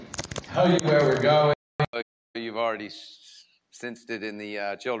tell you where we're going. You've already sensed it in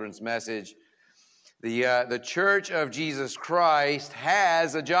the children's message. The Church of Jesus Christ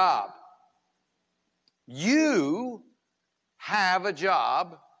has a job. You have a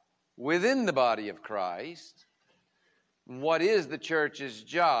job within the body of Christ. What is the church's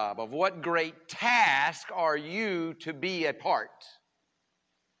job? Of what great task are you to be a part?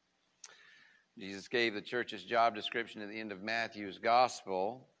 Jesus gave the church's job description at the end of Matthew's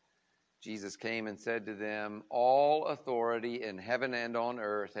gospel. Jesus came and said to them, "All authority in heaven and on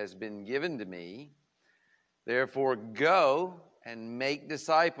earth has been given to me. Therefore go and make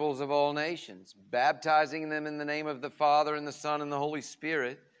disciples of all nations, baptizing them in the name of the Father and the Son and the Holy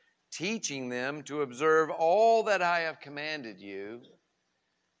Spirit, teaching them to observe all that I have commanded you.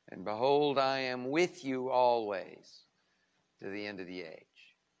 And behold, I am with you always to the end of the age."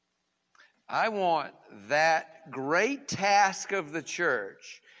 I want that great task of the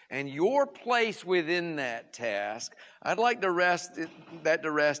church and your place within that task, I'd like to rest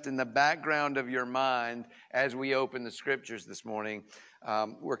in the background of your mind as we open the Scriptures this morning.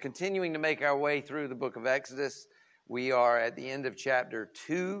 We're continuing to make our way through the book of Exodus. We are at the end of chapter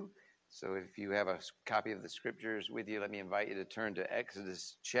 2. So if you have a copy of the Scriptures with you, let me invite you to turn to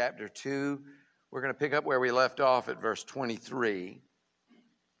Exodus chapter 2. We're going to pick up where we left off at verse 23.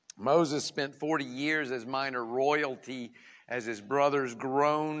 Moses spent 40 years as minor royalty as his brothers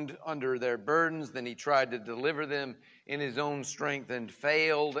groaned under their burdens. Then he tried to deliver them in his own strength and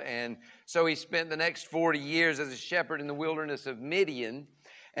failed. And so he spent the next 40 years as a shepherd in the wilderness of Midian.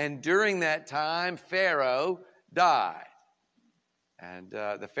 And during that time, Pharaoh died. And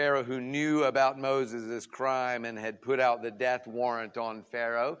the Pharaoh who knew about Moses' crime and had put out the death warrant on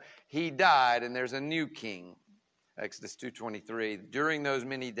Pharaoh, he died, and there's a new king. Exodus 2:23, during those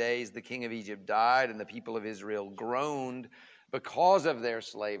many days the king of Egypt died, and the people of Israel groaned because of their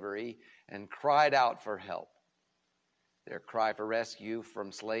slavery and cried out for help. Their cry for rescue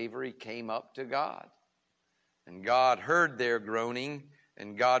from slavery came up to God. And God heard their groaning,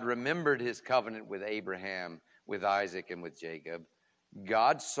 and God remembered his covenant with Abraham, with Isaac, and with Jacob.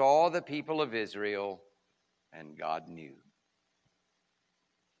 God saw the people of Israel, and God knew.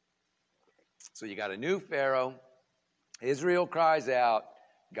 So you got a new Pharaoh. Israel cries out,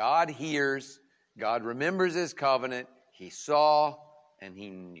 God hears, God remembers his covenant, he saw, and he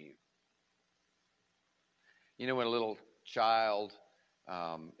knew. You know, when a little child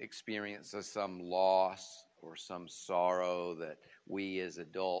experiences some loss or some sorrow that we as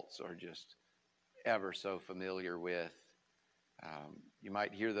adults are just ever so familiar with, you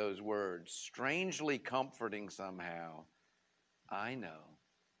might hear those words, strangely comforting somehow. I know.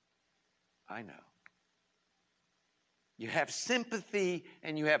 You have sympathy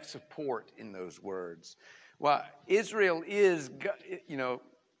and you have support in those words. Well, Israel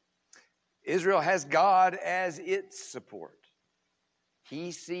has God as its support.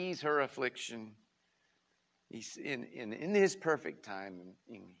 He sees her affliction. In his perfect time,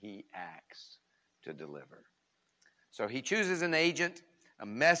 he acts to deliver. So he chooses an agent, a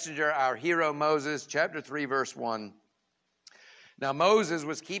messenger, our hero Moses, chapter 3, verse 1. Now Moses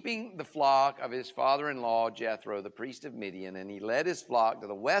was keeping the flock of his father-in-law Jethro, the priest of Midian, and he led his flock to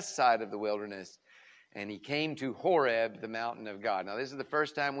the west side of the wilderness, and he came to Horeb, the mountain of God. Now this is the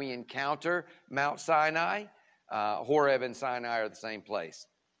first time we encounter Mount Sinai. Horeb and Sinai are the same place.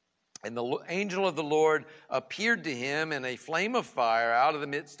 And the angel of the Lord appeared to him in a flame of fire out of the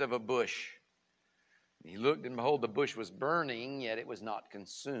midst of a bush. He looked, and behold, the bush was burning, yet it was not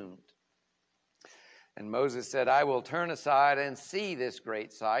consumed. And Moses said, I will turn aside and see this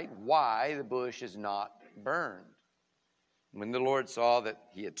great sight, why the bush is not burned. When the Lord saw that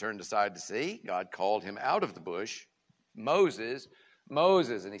he had turned aside to see, God called him out of the bush, Moses,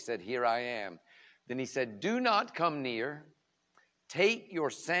 Moses. And he said, here I am. Then he said, do not come near. Take your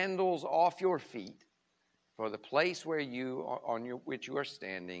sandals off your feet, for the place where which you are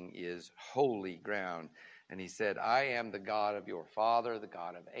standing is holy ground. And he said, I am the God of your father, the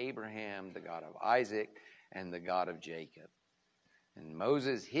God of Abraham, the God of Isaac, and the God of Jacob. And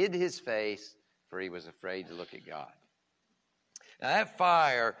Moses hid his face, for he was afraid to look at God. Now that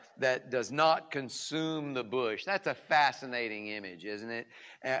fire that does not consume the bush, that's a fascinating image, isn't it?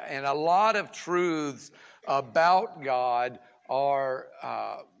 And a lot of truths about God are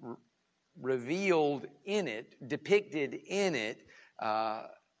revealed in it, depicted in it.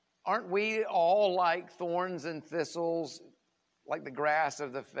 Aren't we all like thorns and thistles, like the grass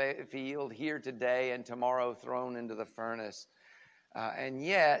of the field, here today and tomorrow thrown into the furnace? And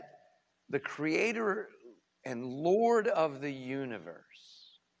yet, the Creator and Lord of the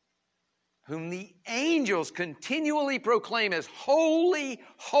universe whom the angels continually proclaim as holy,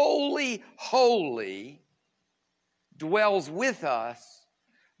 holy, holy, dwells with us,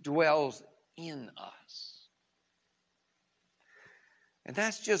 dwells in us. And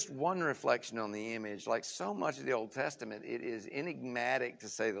that's just one reflection on the image. Like so much of the Old Testament, it is enigmatic to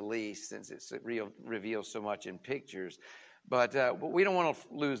say the least, since it reveals so much in pictures. But we don't want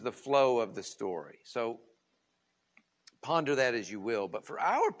to lose the flow of the story. So ponder that as you will. But for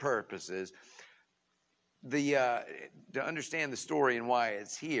our purposes, to understand the story and why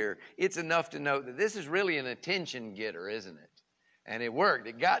it's here, it's enough to note that this is really an attention getter, isn't it? And it worked.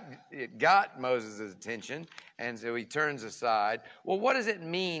 It got Moses' attention, and so he turns aside. Well, what does it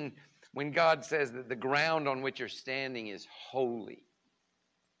mean when God says that the ground on which you're standing is holy?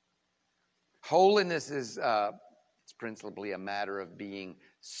 Holiness is it's principally a matter of being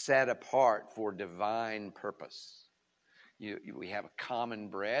set apart for divine purpose. We have a common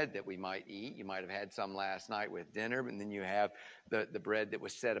bread that we might eat. You might have had some last night with dinner, and then you have the bread that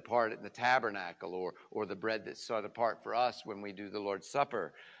was set apart in the tabernacle, or the bread that's set apart for us when we do the Lord's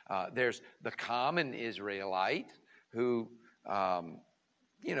Supper. There's the common Israelite who,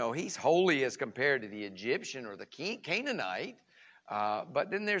 he's holy as compared to the Egyptian or the Canaanite. But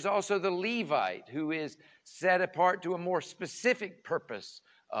then there's also the Levite who is set apart to a more specific purpose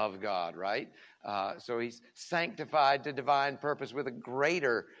of God, right? So he's sanctified to divine purpose with a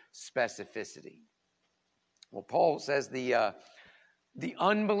greater specificity. Well, Paul says the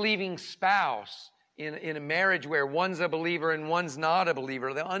unbelieving spouse in a marriage where one's a believer and one's not a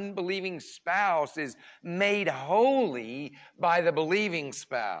believer, the unbelieving spouse is made holy by the believing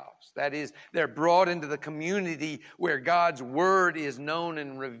spouse. That is, they're brought into the community where God's word is known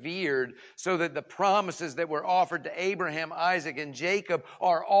and revered, so that the promises that were offered to Abraham, Isaac, and Jacob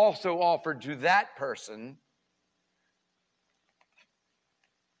are also offered to that person,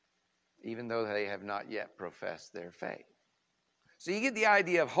 even though they have not yet professed their faith. So you get the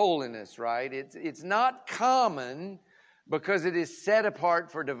idea of holiness, right? It's not common because it is set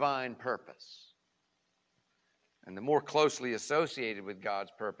apart for divine purpose. And the more closely associated with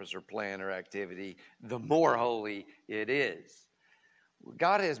God's purpose or plan or activity, the more holy it is.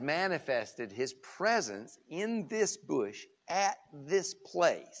 God has manifested his presence in this bush at this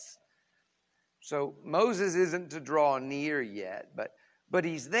place. So Moses isn't to draw near yet, but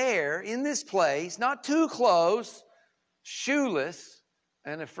he's there in this place, not too close, shoeless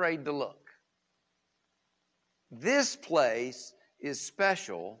and afraid to look. This place is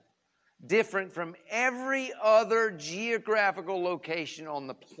special, different from every other geographical location on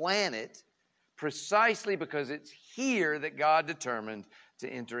the planet, precisely because it's here that God determined to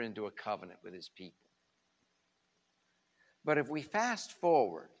enter into a covenant with his people. But if we fast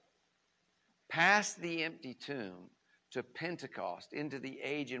forward past the empty tomb to Pentecost, into the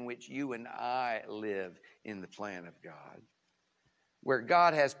age in which you and I live in the plan of God, where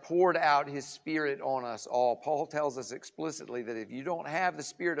God has poured out his Spirit on us all. Paul tells us explicitly that if you don't have the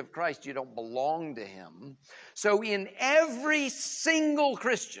Spirit of Christ, you don't belong to him. So in every single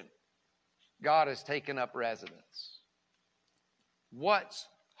Christian, God has taken up residence. What's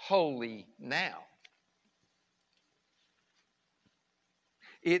holy now?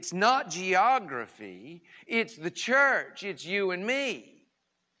 It's not geography, it's the church, it's you and me.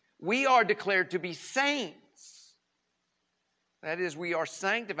 We are declared to be saints. That is, we are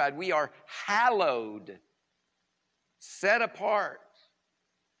sanctified, we are hallowed, set apart.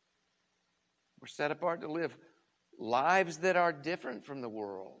 We're set apart to live lives that are different from the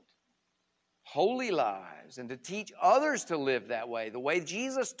world, holy lives, and to teach others to live that way, the way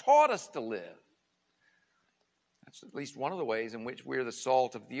Jesus taught us to live. That's at least one of the ways in which we're the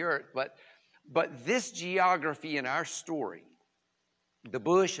salt of the earth. But this geography in our story, the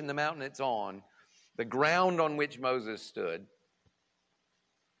bush and the mountain it's on, the ground on which Moses stood,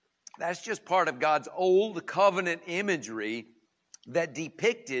 that's just part of God's old covenant imagery that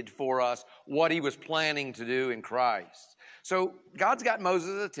depicted for us what he was planning to do in Christ. So God's got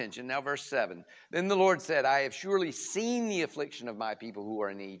Moses' attention. Now verse 7. Then the Lord said, I have surely seen the affliction of my people who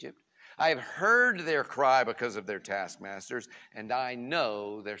are in Egypt. I have heard their cry because of their taskmasters, and I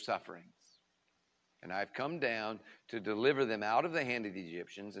know their sufferings. And I've come down to deliver them out of the hand of the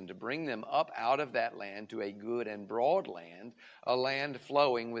Egyptians and to bring them up out of that land to a good and broad land, a land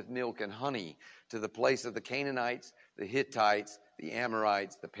flowing with milk and honey, to the place of the Canaanites, the Hittites, the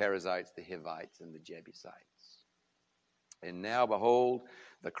Amorites, the Perizzites, the Hivites, and the Jebusites. And now, behold,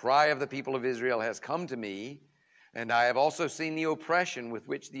 the cry of the people of Israel has come to me, and I have also seen the oppression with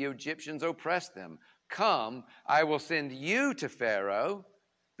which the Egyptians oppress them. Come, I will send you to Pharaoh,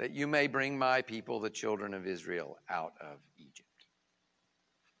 that you may bring my people, the children of Israel, out of Egypt.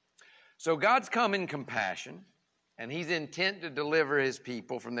 So God's come in compassion, and he's intent to deliver his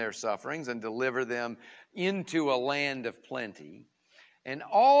people from their sufferings and deliver them into a land of plenty. And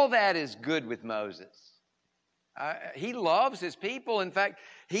all that is good with Moses. He loves his people. In fact,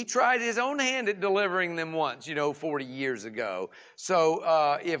 he tried his own hand at delivering them once, 40 years ago.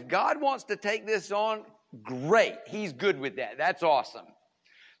 So if God wants to take this on, great. He's good with that. That's awesome.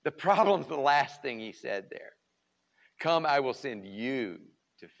 The problem's the last thing he said there. Come, I will send you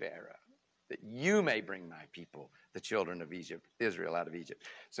to Pharaoh, that you may bring my people, the children of Israel, out of Egypt.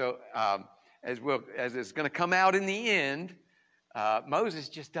 So as it's going to come out in the end, Moses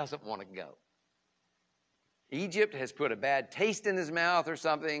just doesn't want to go. Egypt has put a bad taste in his mouth or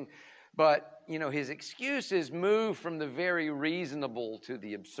something, but, his excuses move from the very reasonable to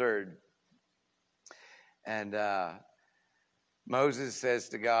the absurd. And Moses says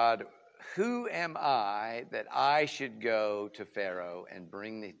to God, who am I that I should go to Pharaoh and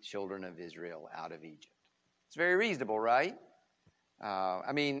bring the children of Israel out of Egypt? It's very reasonable, right?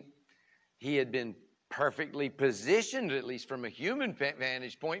 He had been perfectly positioned, at least from a human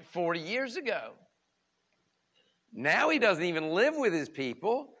vantage point, 40 years ago. Now he doesn't even live with his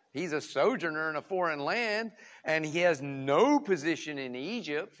people. He's a sojourner in a foreign land, and he has no position in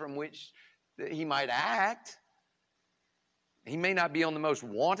Egypt from which he might act. He may not be on the most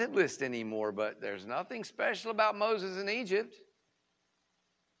wanted list anymore, but there's nothing special about Moses in Egypt.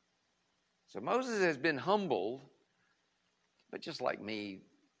 So Moses has been humbled, but just like me,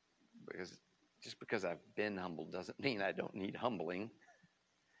 just because I've been humbled doesn't mean I don't need humbling.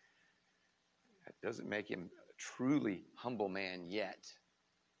 That doesn't make him a truly humble man yet.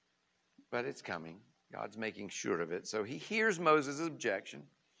 But it's coming. God's making sure of it. So he hears Moses' objection,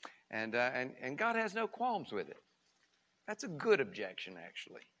 and God has no qualms with it. That's a good objection,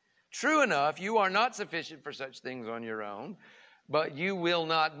 actually. True enough, you are not sufficient for such things on your own, but you will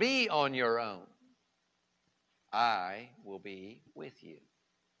not be on your own. I will be with you.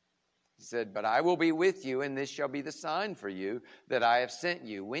 He said, but I will be with you, and this shall be the sign for you that I have sent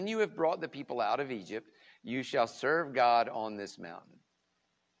you. When you have brought the people out of Egypt, you shall serve God on this mountain.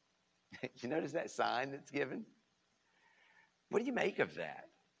 You notice that sign that's given? What do you make of that?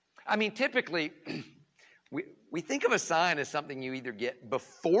 Typically, we think of a sign as something you either get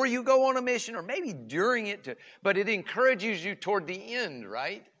before you go on a mission or maybe during it, but it encourages you toward the end,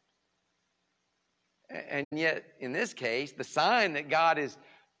 right? And yet, in this case, the sign that God is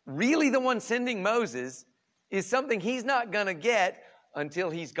really the one sending Moses is something he's not going to get until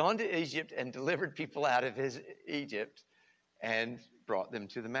he's gone to Egypt and delivered people out of Egypt and brought them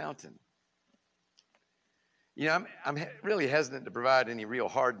to the mountain. I'm really hesitant to provide any real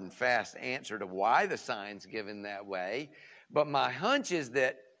hard and fast answer to why the sign's given that way. But my hunch is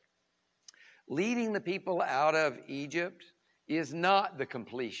that leading the people out of Egypt is not the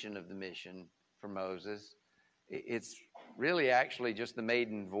completion of the mission for Moses. It's really actually just the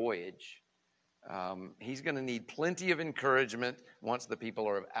maiden voyage. He's going to need plenty of encouragement once the people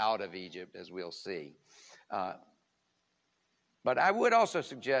are out of Egypt, as we'll see. But I would also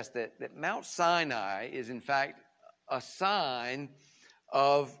suggest that Mount Sinai is, in fact, a sign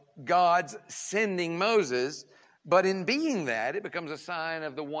of God's sending Moses. But in being that, it becomes a sign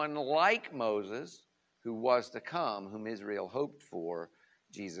of the one like Moses who was to come, whom Israel hoped for,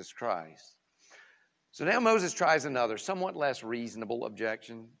 Jesus Christ. So now Moses tries another, somewhat less reasonable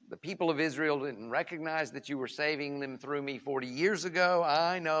objection. The people of Israel didn't recognize that you were saving them through me 40 years ago.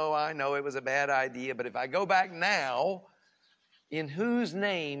 I know it was a bad idea, but if I go back now, in whose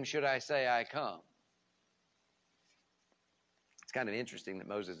name should I say I come? It's kind of interesting that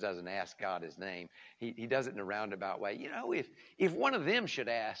Moses doesn't ask God his name. He does it in a roundabout way. If one of them should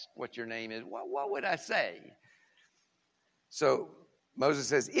ask what your name is, what would I say? So Moses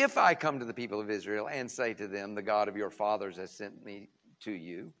says, if I come to the people of Israel and say to them, the God of your fathers has sent me to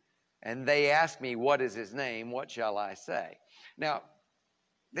you, and they ask me, what is his name? What shall I say? Now,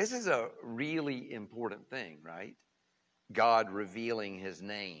 this is a really important thing, right? God revealing his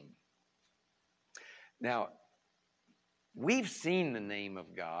name. Now, we've seen the name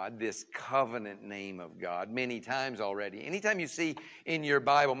of God, this covenant name of God, many times already. Anytime you see in your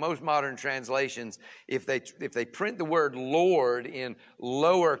Bible, most modern translations, if they print the word Lord in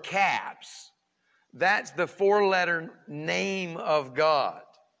lower caps, that's the four-letter name of God.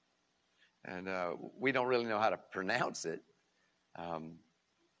 And we don't really know how to pronounce it.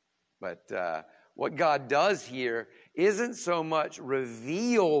 But what God does here isn't so much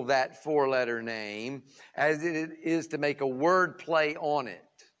reveal that four-letter name as it is to make a word play on it.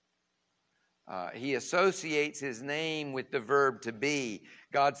 He associates his name with the verb to be.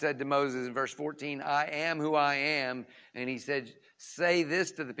 God said to Moses in verse 14, I am who I am. And he said, Say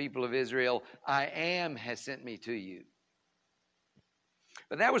this to the people of Israel, I am has sent me to you.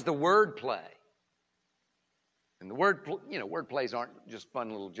 But that was the word play. And the word plays aren't just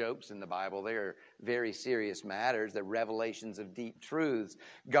fun little jokes in the Bible. They are very serious matters. They're revelations of deep truths.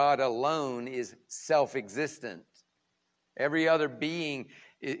 God alone is self-existent. Every other being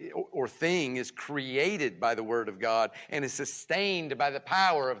or thing is created by the Word of God and is sustained by the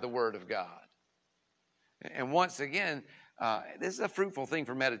power of the Word of God. And once again, this is a fruitful thing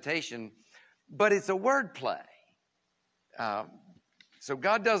for meditation, but it's a word play. So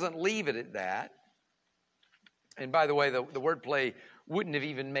God doesn't leave it at that. And by the way, the word play wouldn't have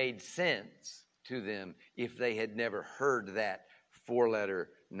even made sense to them if they had never heard that four-letter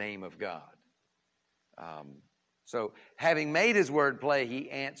name of God. So having made his word play, he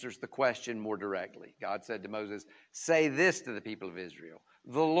answers the question more directly. God said to Moses, say this to the people of Israel,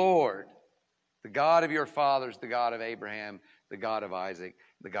 the Lord, the God of your fathers, the God of Abraham, the God of Isaac,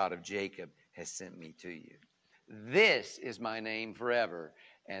 the God of Jacob, has sent me to you. This is my name forever,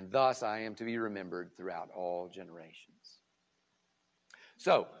 and thus I am to be remembered throughout all generations.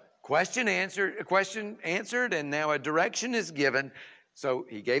 So, question answered, and now a direction is given. So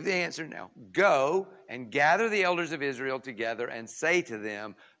he gave the answer. Now go and gather the elders of Israel together and say to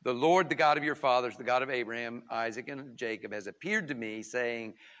them, the Lord, the God of your fathers, the God of Abraham, Isaac, and Jacob, has appeared to me,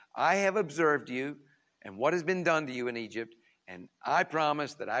 saying, I have observed you and what has been done to you in Egypt, and I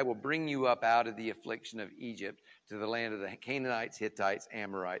promise that I will bring you up out of the affliction of Egypt to the land of the Canaanites, Hittites,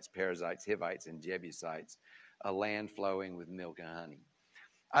 Amorites, Perizzites, Hivites, and Jebusites, a land flowing with milk and honey.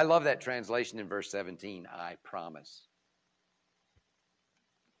 I love that translation in verse 17, I promise.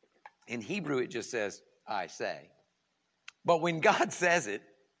 In Hebrew, it just says, I say. But when God says it,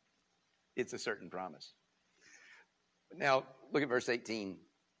 it's a certain promise. Now, look at verse 18.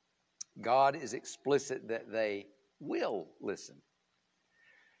 God is explicit that they will listen.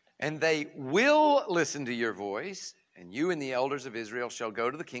 And they will listen to your voice, and you and the elders of Israel shall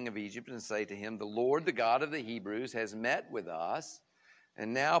go to the king of Egypt and say to him, the Lord, the God of the Hebrews, has met with us,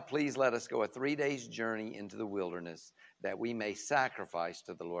 and now please let us go a 3 days' journey into the wilderness, that we may sacrifice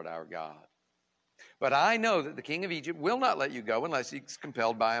to the Lord our God. But I know that the king of Egypt will not let you go unless he's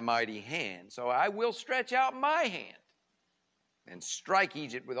compelled by a mighty hand. So I will stretch out my hand and strike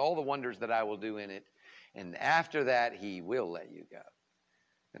Egypt with all the wonders that I will do in it. And after that, he will let you go.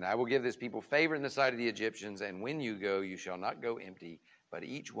 And I will give this people favor in the sight of the Egyptians. And when you go, you shall not go empty, but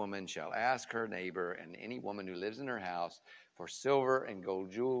each woman shall ask her neighbor and any woman who lives in her house for silver and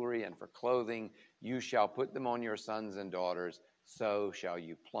gold jewelry and for clothing. You shall put them on your sons and daughters. So shall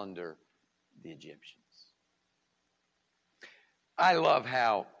you plunder the Egyptians. I love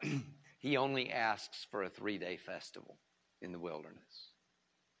how he only asks for a 3-day festival in the wilderness.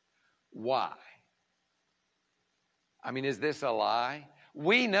 Why? I mean, is this a lie?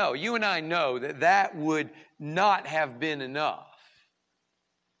 We know, you and I know, that would not have been enough.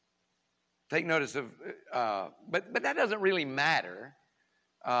 Take notice of, but that doesn't really matter.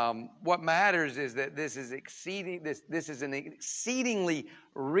 What matters is that this is an exceedingly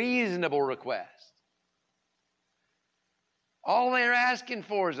reasonable request. All they're asking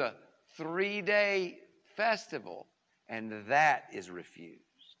for is a 3-day festival, and that is refused.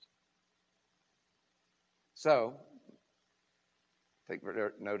 So, take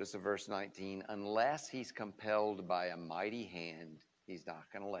notice of verse 19. Unless he's compelled by a mighty hand, he's not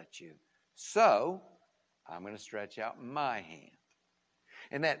going to let you. So, I'm going to stretch out my hand.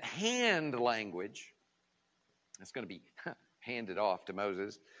 And that hand language, that's going to be handed off to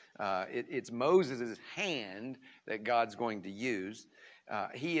Moses. It's Moses' hand that God's going to use.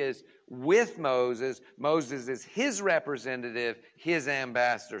 He is with Moses. Moses is his representative, his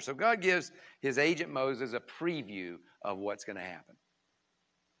ambassador. So God gives his agent Moses a preview of what's going to happen.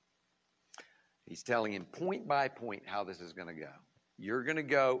 He's telling him point by point how this is going to go. You're going to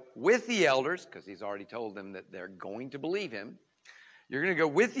go with the elders, because he's already told them that they're going to believe him. You're going to go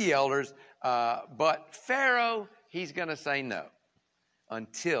with the elders, but Pharaoh, he's going to say no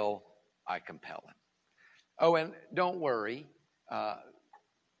until I compel him. Oh, and don't worry.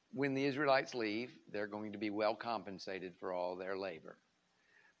 When the Israelites leave, they're going to be well compensated for all their labor.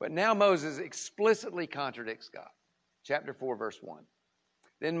 But now Moses explicitly contradicts God. Chapter 4, verse 1.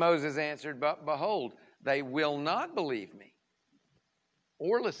 Then Moses answered, but behold, they will not believe me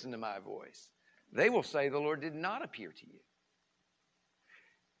or listen to my voice. They will say the Lord did not appear to you.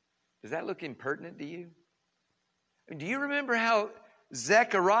 Does that look impertinent to you? Do you remember how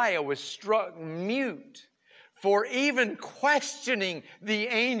Zechariah was struck mute for even questioning the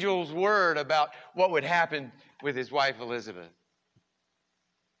angel's word about what would happen with his wife Elizabeth?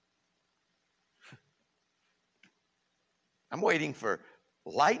 I'm waiting for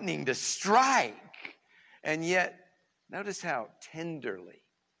lightning to strike. And yet, notice how tenderly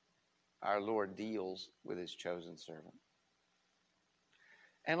our Lord deals with his chosen servant.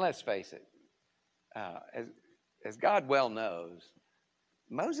 And let's face it, as God well knows,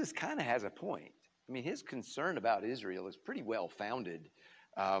 Moses kind of has a point. I mean, his concern about Israel is pretty well founded.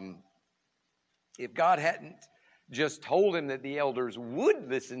 If God hadn't just told him that the elders would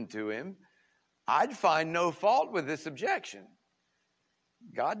listen to him, I'd find no fault with this objection.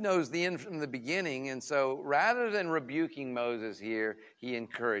 God knows the end from the beginning, and so rather than rebuking Moses here, he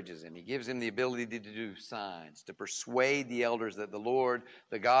encourages him. He gives him the ability to do signs, to persuade the elders that the Lord,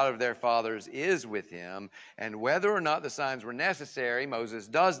 the God of their fathers, is with him. And whether or not the signs were necessary, Moses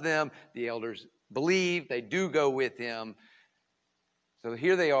does them. The elders believe. They do go with him. So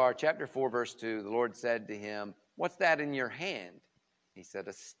here they are, chapter 4, verse 2. The Lord said to him, "What's that in your hand?" He said,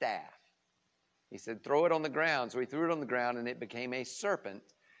 "A staff." He said, "Throw it on the ground." So he threw it on the ground, and it became a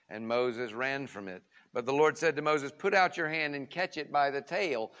serpent, and Moses ran from it. But the Lord said to Moses, "Put out your hand and catch it by the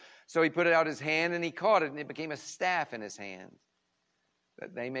tail." So he put out his hand, and he caught it, and it became a staff in his hand,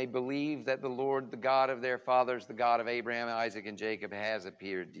 that they may believe that the Lord, the God of their fathers, the God of Abraham, Isaac, and Jacob, has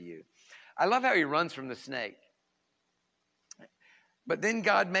appeared to you. I love how he runs from the snake. But then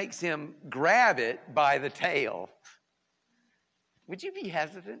God makes him grab it by the tail. Would you be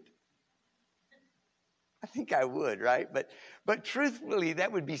hesitant? I think I would, right? But truthfully,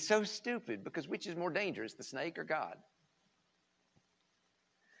 that would be so stupid, because which is more dangerous, the snake or God?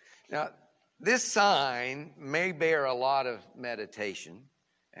 Now, this sign may bear a lot of meditation,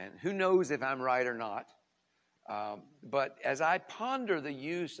 and who knows if I'm right or not. But as I ponder the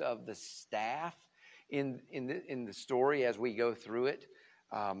use of the staff in the story as we go through it,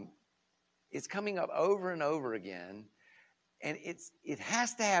 it's coming up over and over again. And it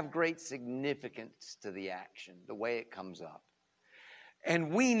has to have great significance to the action, the way it comes up.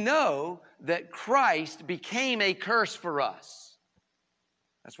 And we know that Christ became a curse for us.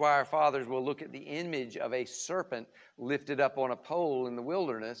 That's why our fathers will look at the image of a serpent lifted up on a pole in the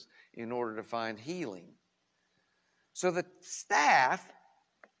wilderness in order to find healing. So the staff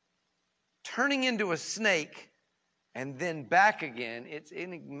turning into a snake and then back again, it's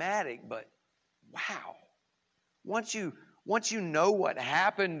enigmatic, but wow. Once you know what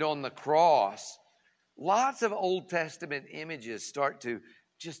happened on the cross, lots of Old Testament images start to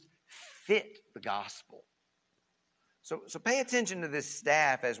just fit the gospel. So pay attention to this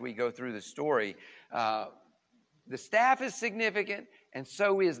staff as we go through the story. The staff is significant, and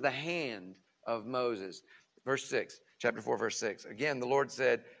so is the hand of Moses. Verse 6, chapter 4, verse 6. Again, the Lord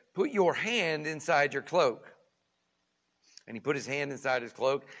said, "Put your hand inside your cloak." And he put his hand inside his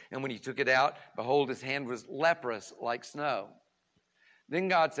cloak, and when he took it out, behold, his hand was leprous like snow. Then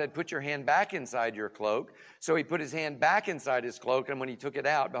God said, "Put your hand back inside your cloak." So he put his hand back inside his cloak, and when he took it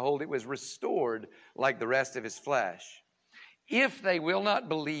out, behold, it was restored like the rest of his flesh. If they will not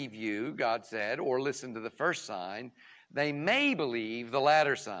believe you, God said, or listen to the first sign, they may believe the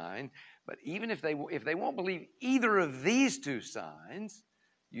latter sign. But even if they won't believe either of these two signs,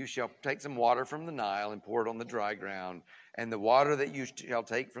 you shall take some water from the Nile and pour it on the dry ground, and the water that you shall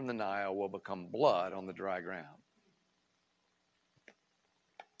take from the Nile will become blood on the dry ground.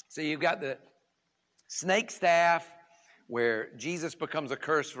 So you've got the snake staff where Jesus becomes a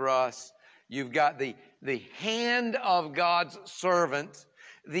curse for us. You've got the hand of God's servant,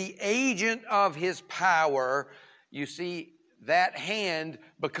 the agent of his power. You see that hand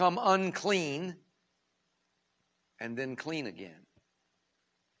become unclean and then clean again.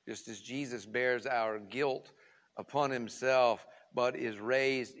 Just as Jesus bears our guilt upon himself, but is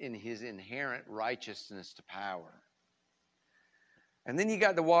raised in his inherent righteousness to power. And then you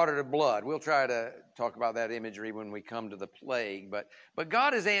got the water to blood. We'll try to talk about that imagery when we come to the plague. But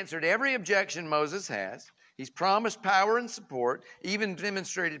God has answered every objection Moses has. He's promised power and support, even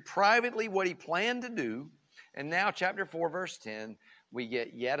demonstrated privately what he planned to do. And now, chapter 4, verse 10, we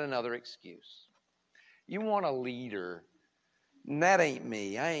get yet another excuse. You want a leader. And that ain't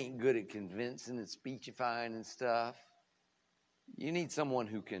me. I ain't good at convincing and speechifying and stuff. You need someone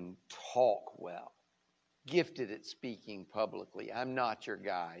who can talk well, gifted at speaking publicly. I'm not your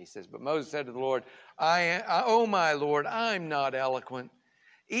guy, he says. But Moses said to the Lord, "Oh my Lord, I'm not eloquent,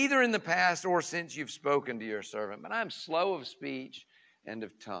 either in the past or since you've spoken to your servant, but I'm slow of speech and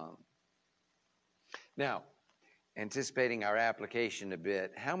of tongue." Now, anticipating our application a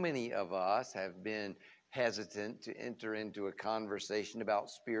bit, how many of us have been hesitant to enter into a conversation about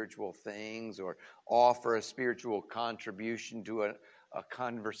spiritual things or offer a spiritual contribution to a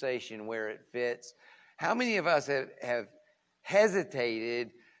conversation where it fits? How many of us have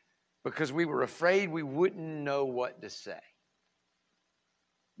hesitated because we were afraid we wouldn't know what to say?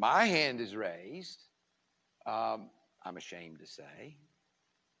 My hand is raised, I'm ashamed to say.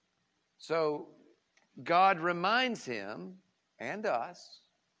 So God reminds him and us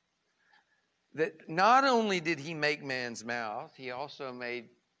that not only did he make man's mouth, he also made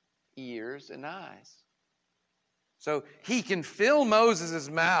ears and eyes. So he can fill Moses'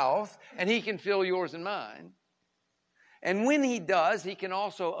 mouth, and he can fill yours and mine. And when he does, he can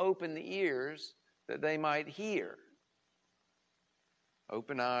also open the ears that they might hear.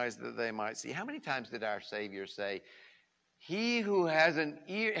 Open eyes that they might see. How many times did our Savior say, he who has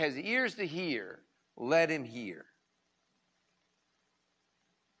ears to hear, let him hear?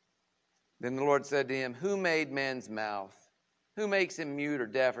 Then the Lord said to him, who made man's mouth? Who makes him mute or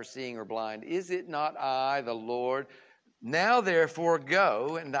deaf or seeing or blind? Is it not I, the Lord? Now therefore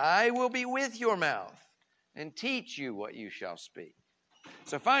go, and I will be with your mouth and teach you what you shall speak.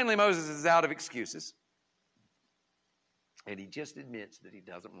 So finally Moses is out of excuses. And he just admits that he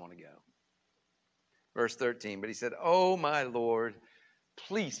doesn't want to go. Verse 13, but he said, oh my Lord,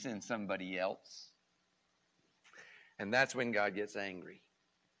 please send somebody else. And that's when God gets angry.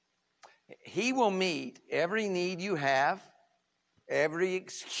 He will meet every need you have. Every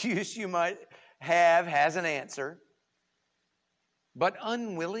excuse you might have has an answer. But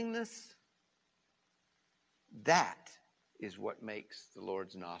unwillingness, that is what makes the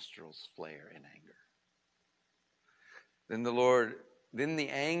Lord's nostrils flare in anger. Then the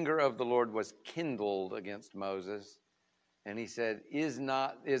anger of the Lord was kindled against Moses, and he said, is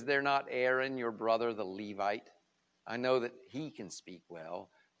there not Aaron, your brother, the Levite? I know that he can speak well.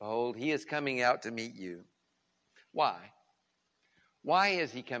 Behold, he is coming out to meet you. Why? Why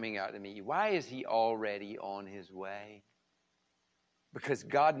is he coming out to meet you? Why is he already on his way? Because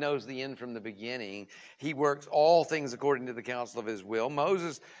God knows the end from the beginning. He works all things according to the counsel of his will.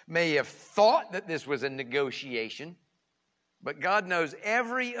 Moses may have thought that this was a negotiation, but God knows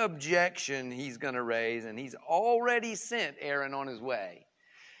every objection he's going to raise, and he's already sent Aaron on his way.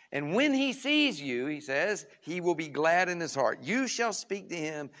 And when he sees you, he says, he will be glad in his heart. You shall speak to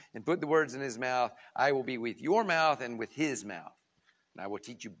him and put the words in his mouth. I will be with your mouth and with his mouth. And I will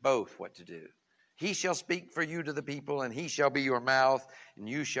teach you both what to do. He shall speak for you to the people, and he shall be your mouth, and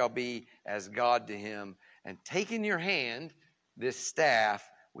you shall be as God to him. And take in your hand this staff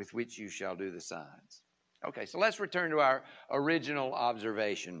with which you shall do the signs. Okay, so let's return to our original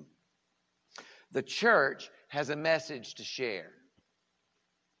observation. The church has a message to share.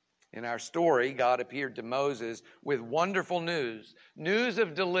 In our story, God appeared to Moses with wonderful news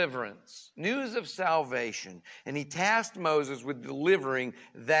of deliverance, news of salvation. And he tasked Moses with delivering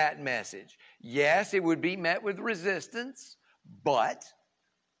that message. Yes, it would be met with resistance, but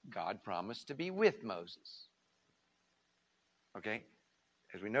God promised to be with Moses. Okay,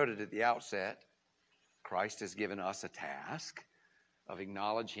 as we noted at the outset, Christ has given us a task of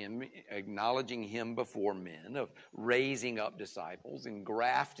acknowledging him before men, of raising up disciples and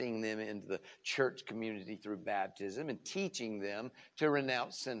grafting them into the church community through baptism and teaching them to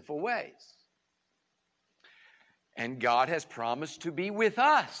renounce sinful ways. And God has promised to be with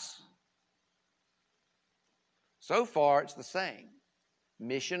us. So far, it's the same.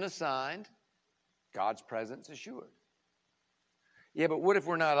 Mission assigned, God's presence assured. Yeah, but what if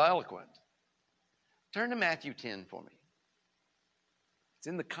we're not eloquent? Turn to Matthew 10 for me. It's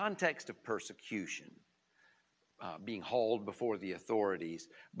in the context of persecution, being hauled before the authorities.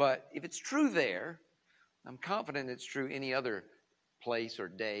 But if it's true there, I'm confident it's true any other place or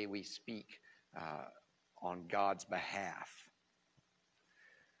day we speak on God's behalf.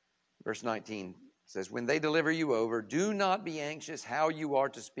 Verse 19 says, when they deliver you over, do not be anxious how you are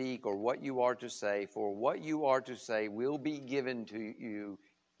to speak or what you are to say, for what you are to say will be given to you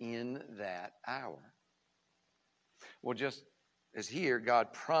in that hour. Well, just as here,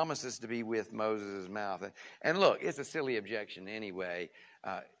 God promises to be with Moses' mouth. And look, it's a silly objection anyway.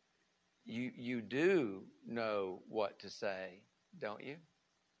 You do know what to say, don't you?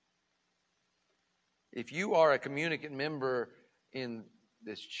 If you are a communicant member in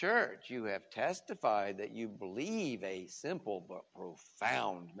this church, you have testified that you believe a simple but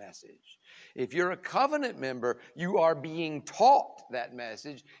profound message. If you're a covenant member, you are being taught that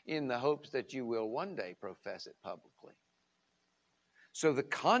message in the hopes that you will one day profess it publicly. So the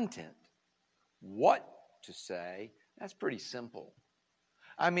content, what to say, that's pretty simple.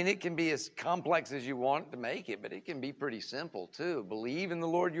 I mean, it can be as complex as you want to make it, but it can be pretty simple too. Believe in the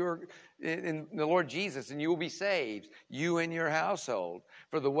Lord Jesus, and you will be saved, you and your household.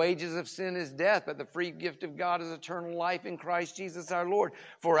 For the wages of sin is death, but the free gift of God is eternal life in Christ Jesus our Lord.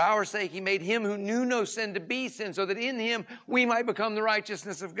 For our sake, he made him who knew no sin to be sin, so that in him we might become the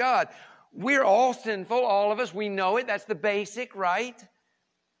righteousness of God. We're all sinful, all of us. We know it. That's the basic, right?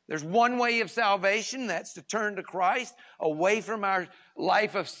 There's one way of salvation, that's to turn to Christ, away from our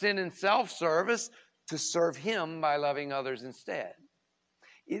life of sin and self-service, to serve Him by loving others instead.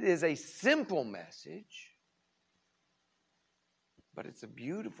 It is a simple message, but it's a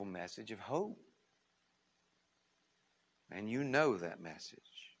beautiful message of hope. And you know that message.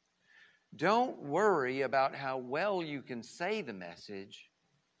 Don't worry about how well you can say the message.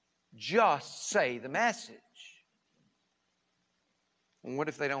 Just say the message. And what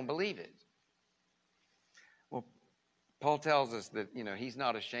if they don't believe it? Well, Paul tells us that, he's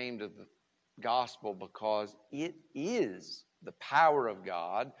not ashamed of the gospel because it is the power of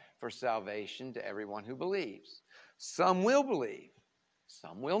God for salvation to everyone who believes. Some will believe.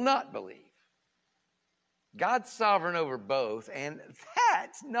 Some will not believe. God's sovereign over both, and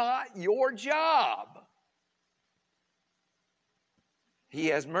that's not your job. He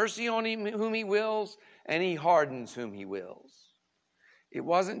has mercy on whom He wills, and He hardens whom He wills. It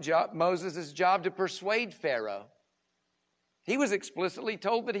wasn't Moses' job to persuade Pharaoh. He was explicitly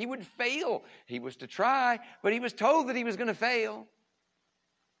told that he would fail. He was to try, but he was told that he was going to fail.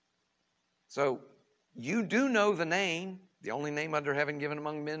 So you do know the name, the only name under heaven given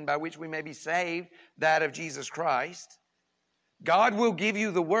among men by which we may be saved, that of Jesus Christ. God will give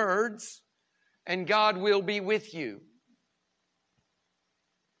you the words, and God will be with you.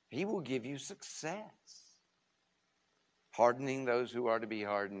 He will give you success, hardening those who are to be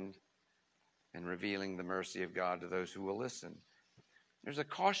hardened and revealing the mercy of God to those who will listen. There's a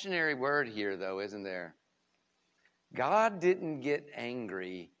cautionary word here, though, isn't there? God didn't get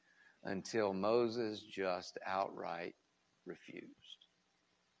angry until Moses just outright refused.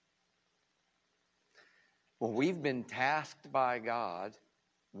 Well, we've been tasked by God.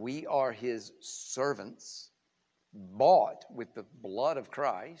 We are His servants, bought with the blood of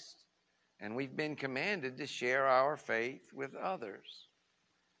Christ, and we've been commanded to share our faith with others.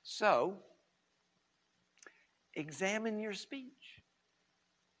 So, examine your speech.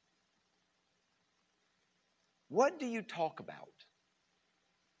 What do you talk about?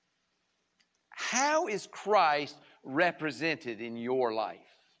 How is Christ represented in your life?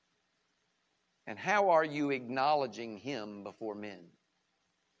 And how are you acknowledging Him before men?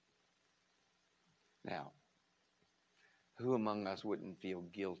 Now, who among us wouldn't feel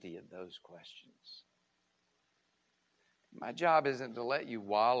guilty of those questions? My job isn't to let you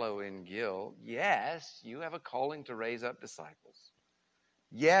wallow in guilt. Yes, you have a calling to raise up disciples.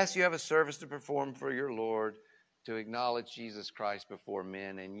 Yes, you have a service to perform for your Lord, to acknowledge Jesus Christ before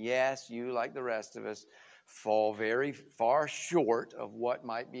men. And yes, you, like the rest of us, fall very far short of what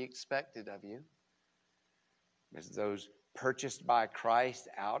might be expected of you. As those purchased by Christ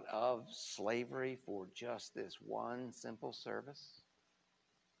out of slavery for just this one simple service.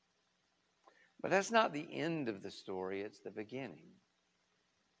 But that's not the end of the story, it's the beginning.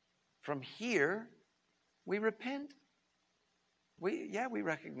 From here, we repent. We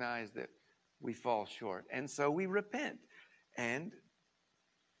recognize that we fall short, and so we repent. And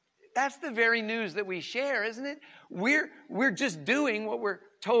that's the very news that we share, isn't it? We're just doing what we're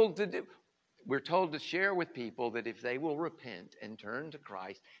told to do. We're told to share with people that if they will repent and turn to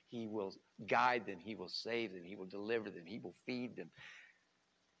Christ, He will guide them, He will save them, He will deliver them, He will feed them.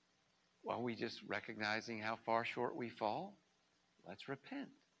 Are we just recognizing how far short we fall? Let's repent.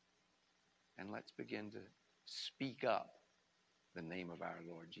 And let's begin to speak up the name of our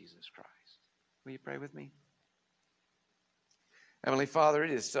Lord Jesus Christ. Will you pray with me? Heavenly Father, it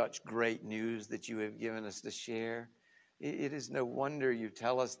is such great news that you have given us to share. It is no wonder you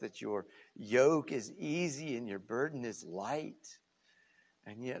tell us that your yoke is easy and your burden is light.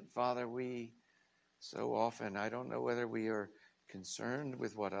 And yet, Father, we so often, I don't know whether we are concerned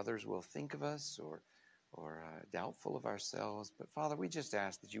with what others will think of us or doubtful of ourselves. But Father, we just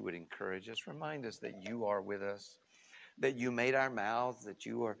ask that you would encourage us. Remind us that you are with us, that you made our mouths, that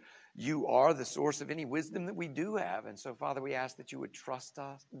you are the source of any wisdom that we do have. And so, Father, we ask that you would trust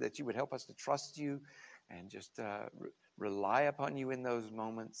us, that you would help us to trust you and just rely upon you in those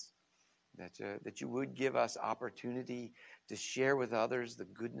moments, that you would give us opportunity to share with others the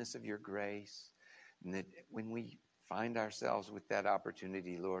goodness of your grace. And that when we find ourselves with that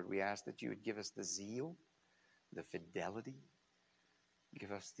opportunity, Lord, we ask that you would give us the zeal, the fidelity,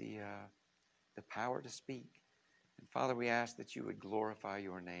 give us the power to speak. And Father, we ask that you would glorify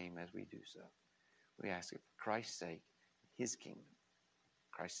your name as we do so. We ask it for Christ's sake, His kingdom.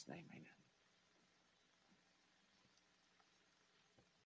 In Christ's name, amen.